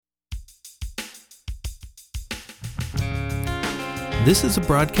This is a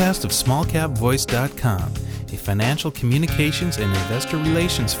broadcast of SmallCapVoice.com, a financial communications and investor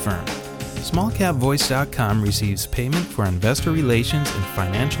relations firm. SmallCapVoice.com receives payment for investor relations and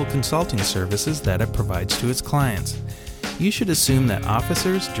financial consulting services that it provides to its clients. You should assume that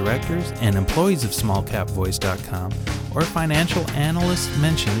officers, directors, and employees of SmallCapVoice.com or financial analysts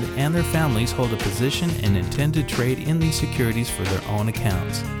mentioned and their families hold a position and intend to trade in these securities for their own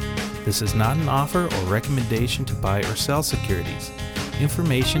accounts. This is not an offer or recommendation to buy or sell securities.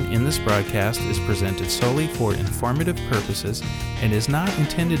 Information in this broadcast is presented solely for informative purposes and is not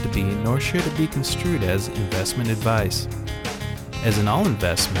intended to be, nor should it be construed as, investment advice. As in all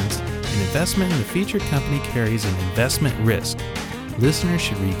investments, an investment in the featured company carries an investment risk. Listeners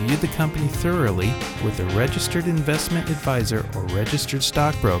should review the company thoroughly with a registered investment advisor or registered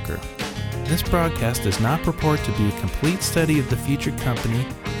stockbroker. This broadcast does not purport to be a complete study of the featured company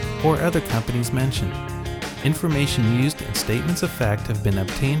or other companies mentioned. Information used and statements of fact have been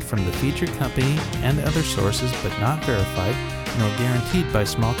obtained from the featured company and other sources but not verified nor guaranteed by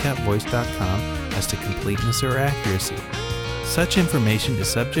SmallCapVoice.com as to completeness or accuracy. Such information is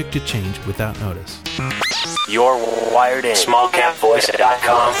subject to change without notice. You're wired in.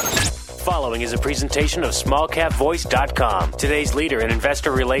 SmallCapVoice.com. Following is a presentation of SmallCapVoice.com, today's leader in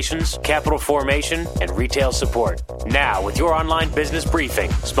investor relations, capital formation, and retail support. Now, with your online business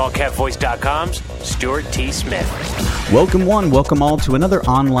briefing, SmallCapVoice.com's Stuart T. Smith. Welcome one, welcome all to another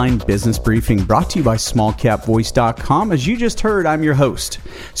online business briefing brought to you by SmallCapVoice.com. As you just heard, I'm your host,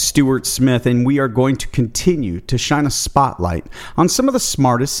 Stuart Smith, and we are going to continue to shine a spotlight on some of the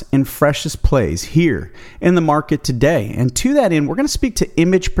smartest and freshest plays here in the market today. And to that end, we're going to speak to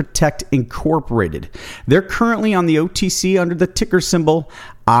Image Protect Incorporated. They're currently on the OTC under the ticker symbol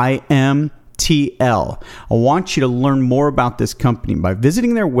IMTL. I want you to learn more about this company by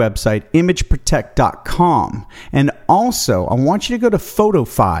visiting their website, imageprotect.com. And also, I want you to go to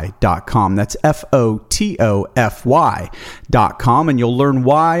photofy.com. That's photofy.com. And you'll learn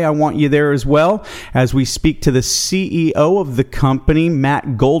why I want you there as well as we speak to the CEO of the company,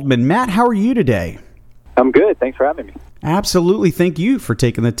 Matt Goldman. Matt, how are you today? I'm good. Thanks for having me. Absolutely. Thank you for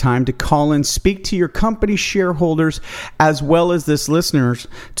taking the time to call and speak to your company shareholders as well as this listeners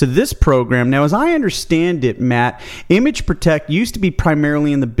to this program. Now, as I understand it, Matt, Image Protect used to be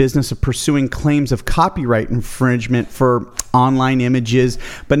primarily in the business of pursuing claims of copyright infringement for online images,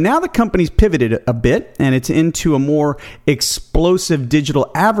 but now the company's pivoted a bit and it's into a more explosive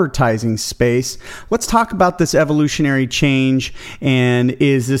digital advertising space. Let's talk about this evolutionary change, and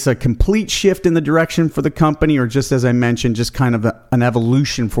is this a complete shift in the direction for the company, or just as I mentioned, just kind of an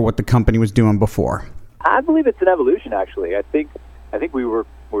evolution for what the company was doing before? I believe it's an evolution, actually. I think we were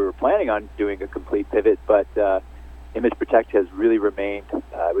planning on doing a complete pivot, but Image Protect has really remained,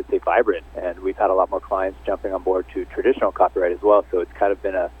 I would say, vibrant, and we've had a lot more clients jumping on board to traditional copyright as well. So it's kind of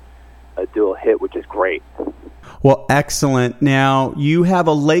been a dual hit, which is great. Well, excellent. Now, you have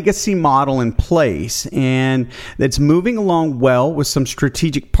a legacy model in place, and it's moving along well with some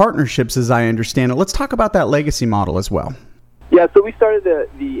strategic partnerships, as I understand it. Let's talk about that legacy model as well. Yeah, so we started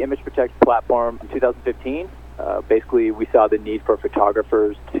the Image Protect platform in 2015. Basically, we saw the need for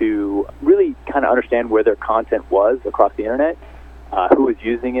photographers to really kind of understand where their content was across the internet, who was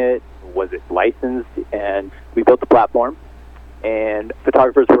using it, was it licensed, and we built the platform. And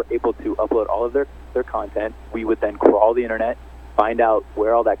photographers were able to upload all of their content. We would then crawl the internet, find out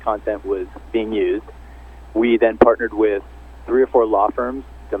where all that content was being used. We then partnered with 3 or 4 law firms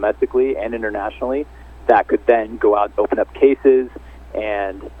domestically and internationally that could then go out and open up cases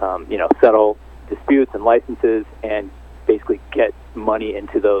and settle disputes and licenses and basically get money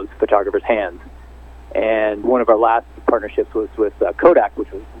into those photographers' hands. And one of our last partnerships was with Kodak,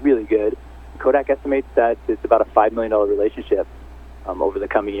 which was really good. Kodak estimates that it's about a $5 million relationship over the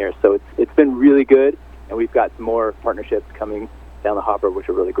coming years. So it's been really good, and we've got some more partnerships coming down the hopper, which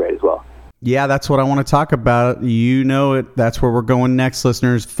are really great as well. Yeah, that's what I want to talk about. You know it. That's where we're going next,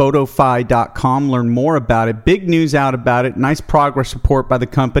 listeners. Photofy.com. Learn more about it. Big news out about it. Nice progress report by the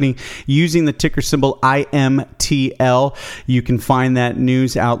company using the ticker symbol IMTL. You can find that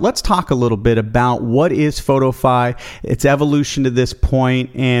news out. Let's talk a little bit about what is Photofy, its evolution to this point,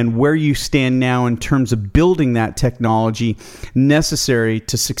 and where you stand now in terms of building that technology necessary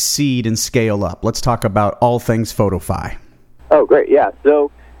to succeed and scale up. Let's talk about all things Photofy. Oh, great. Yeah. So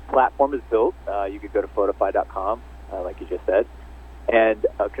platform is built. You could go to photofy.com, like you just said, and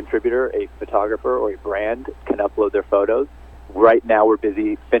a contributor, a photographer, or a brand can upload their photos. Right now, we're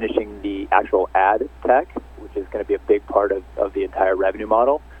busy finishing the actual ad tech, which is going to be a big part of the entire revenue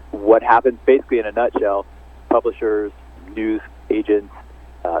model. What happens, basically, in a nutshell, publishers, news agents,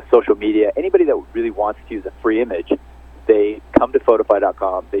 social media, anybody that really wants to use a free image, they come to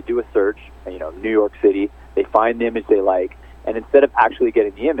Photify.com, they do a search, New York City, they find the image they like, and instead of actually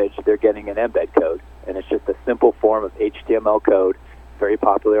getting the image, they're getting an embed code. And it's just a simple form of HTML code, very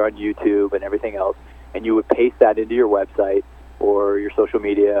popular on YouTube and everything else. And you would paste that into your website or your social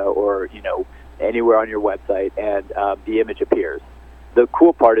media or, anywhere on your website, and the image appears. The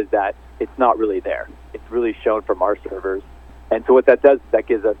cool part is that it's not really there. It's really shown from our servers. And so what that does is that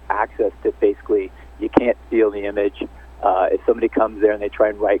gives us access to basically, you can't steal the image. If somebody comes there and they try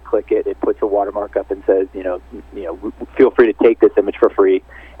and right-click it, it puts a watermark up and says, feel free to take this image for free,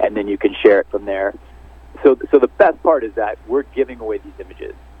 and then you can share it from there. So the best part is that we're giving away these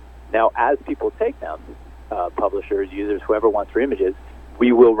images. Now, as people take them, publishers, users, whoever wants free images,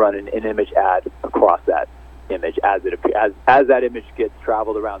 we will run an image ad across that image as it appears. As that image gets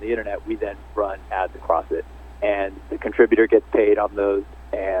traveled around the internet, we then run ads across it, and the contributor gets paid on those,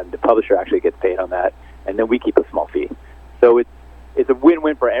 and the publisher actually gets paid on that, and then we keep a small fee. So it's a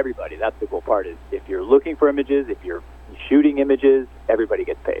win-win for everybody. That's the cool part, is if you're looking for images, if you're shooting images, everybody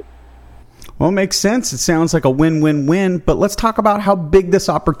gets paid. Well, it makes sense. It sounds like a win-win-win, but let's talk about how big this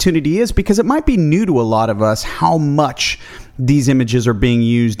opportunity is, because it might be new to a lot of us how much these images are being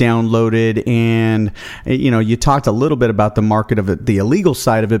used, downloaded, and you talked a little bit about the market of it, the illegal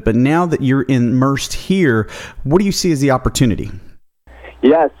side of it, but now that you're immersed here, what do you see as the opportunity?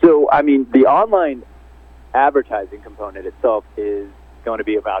 Yeah, so the online advertising component itself is going to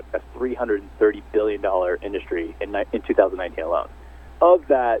be about a $330 billion industry in 2019 alone. Of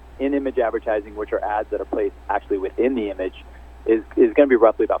that, in-image advertising, which are ads that are placed actually within the image, is going to be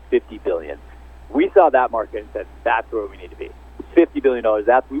roughly about $50 billion. We saw that market and said, that's where we need to be. $50 billion,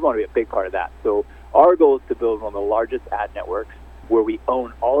 we want to be a big part of that. So our goal is to build one of the largest ad networks where we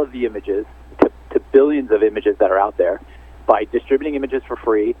own all of the images to billions of images that are out there by distributing images for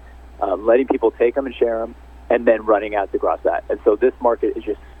free, letting people take them and share them, and then running ads across that. And so this market is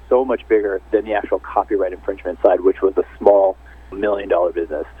just so much bigger than the actual copyright infringement side, which was a small $1 million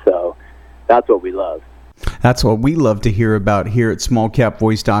business. So that's what we love. That's what we love to hear about here at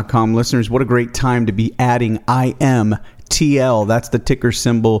SmallCapVoice.com. Listeners, what a great time to be adding IMTL. That's the ticker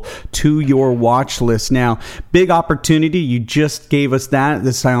symbol to your watch list. Now, big opportunity. You just gave us that.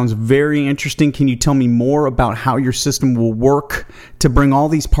 This sounds very interesting. Can you tell me more about how your system will work to bring all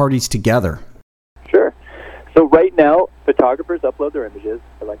these parties together? Sure. So right now, photographers upload their images,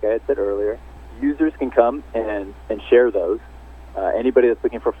 like I had said earlier. Users can come and share those. Anybody that's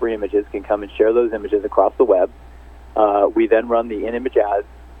looking for free images can come and share those images across the web. We then run the in-image ads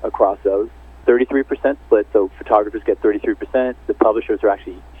across those. 33% split, so photographers get 33%. The publishers are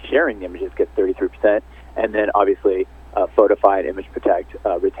actually sharing the images get 33%, and then obviously Photify and Image Protect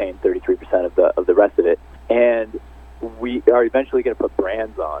retain 33% of the rest of it. And we are eventually going to put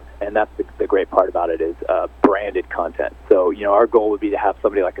brands on, and that's the great part about it is branded content. So our goal would be to have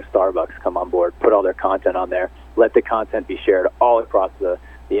somebody like a Starbucks come on board, put all their content on there, let the content be shared all across the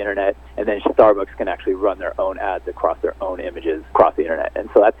internet, and then Starbucks can actually run their own ads across their own images across the internet. And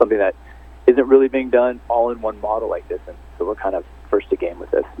so that's something that isn't really being done all in one model like this, and so we're kind of first to game with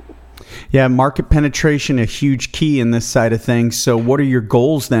this. Yeah, market penetration, a huge key in this side of things. So what are your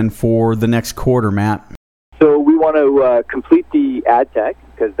goals then for the next quarter, Matt? So we want to complete the ad tech,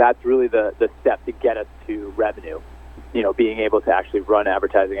 because that's really the step to get us to revenue, being able to actually run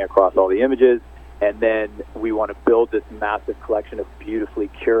advertising across all the images. And then we want to build this massive collection of beautifully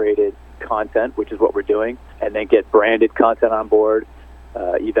curated content, which is what we're doing, and then get branded content on board.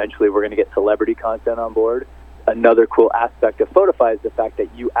 Eventually, we're going to get celebrity content on board. Another cool aspect of Photify is the fact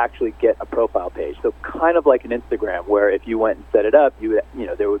that you actually get a profile page. So kind of like an Instagram, where if you went and set it up,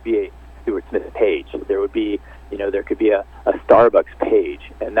 there would be a Stuart Smith page. There would be, there could be a Starbucks page,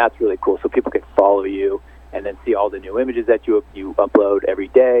 and that's really cool. So people can follow you and then see all the new images that you upload every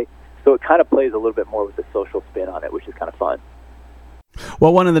day. So it kind of plays a little bit more with the social spin on it, which is kind of fun.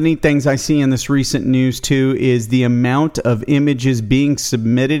 Well, one of the neat things I see in this recent news, too, is the amount of images being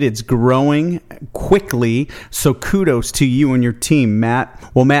submitted. It's growing quickly, so kudos to you and your team,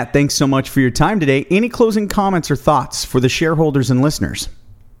 Matt. Well, Matt, thanks so much for your time today. Any closing comments or thoughts for the shareholders and listeners?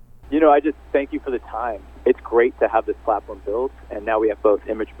 I just thank you for the time. It's great to have this platform built, and now we have both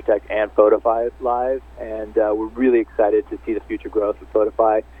Image Protect and Photify live, and we're really excited to see the future growth of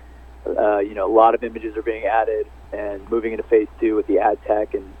Photify. A lot of images are being added and moving into phase 2 with the ad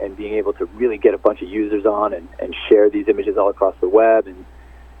tech and being able to really get a bunch of users on and share these images all across the web. And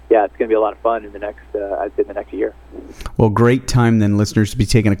yeah, it's going to be a lot of fun in the next, I'd say, the next year. Well, great time then, listeners, to be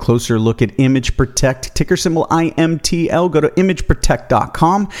taking a closer look at Image Protect, ticker symbol IMTL. Go to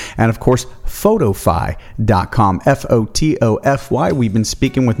imageprotect.com and, of course, photofy.com, Photofy. We've been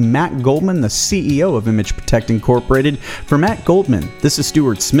speaking with Matt Goldman, the CEO of Image Protect Incorporated. For Matt Goldman, this is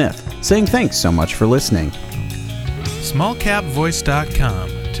Stuart Smith saying thanks so much for listening.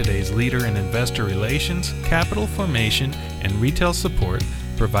 SmallCapVoice.com, today's leader in investor relations, capital formation, and retail support,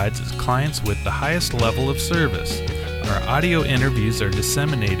 provides its clients with the highest level of service. Our audio interviews are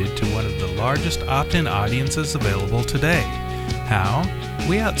disseminated to one of the largest opt-in audiences available today. How?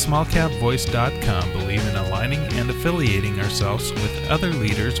 We at SmallCapVoice.com believe in aligning and affiliating ourselves with other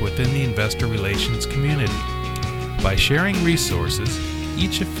leaders within the investor relations community. By sharing resources,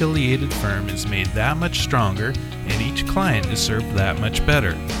 each affiliated firm is made that much stronger and each client is served that much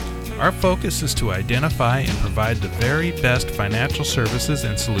better. Our focus is to identify and provide the very best financial services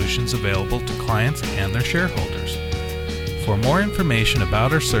and solutions available to clients and their shareholders. For more information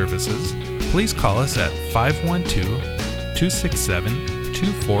about our services, please call us at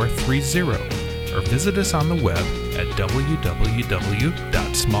 512-267-2430 or visit us on the web at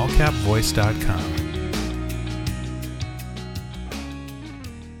www.smallcapvoice.com.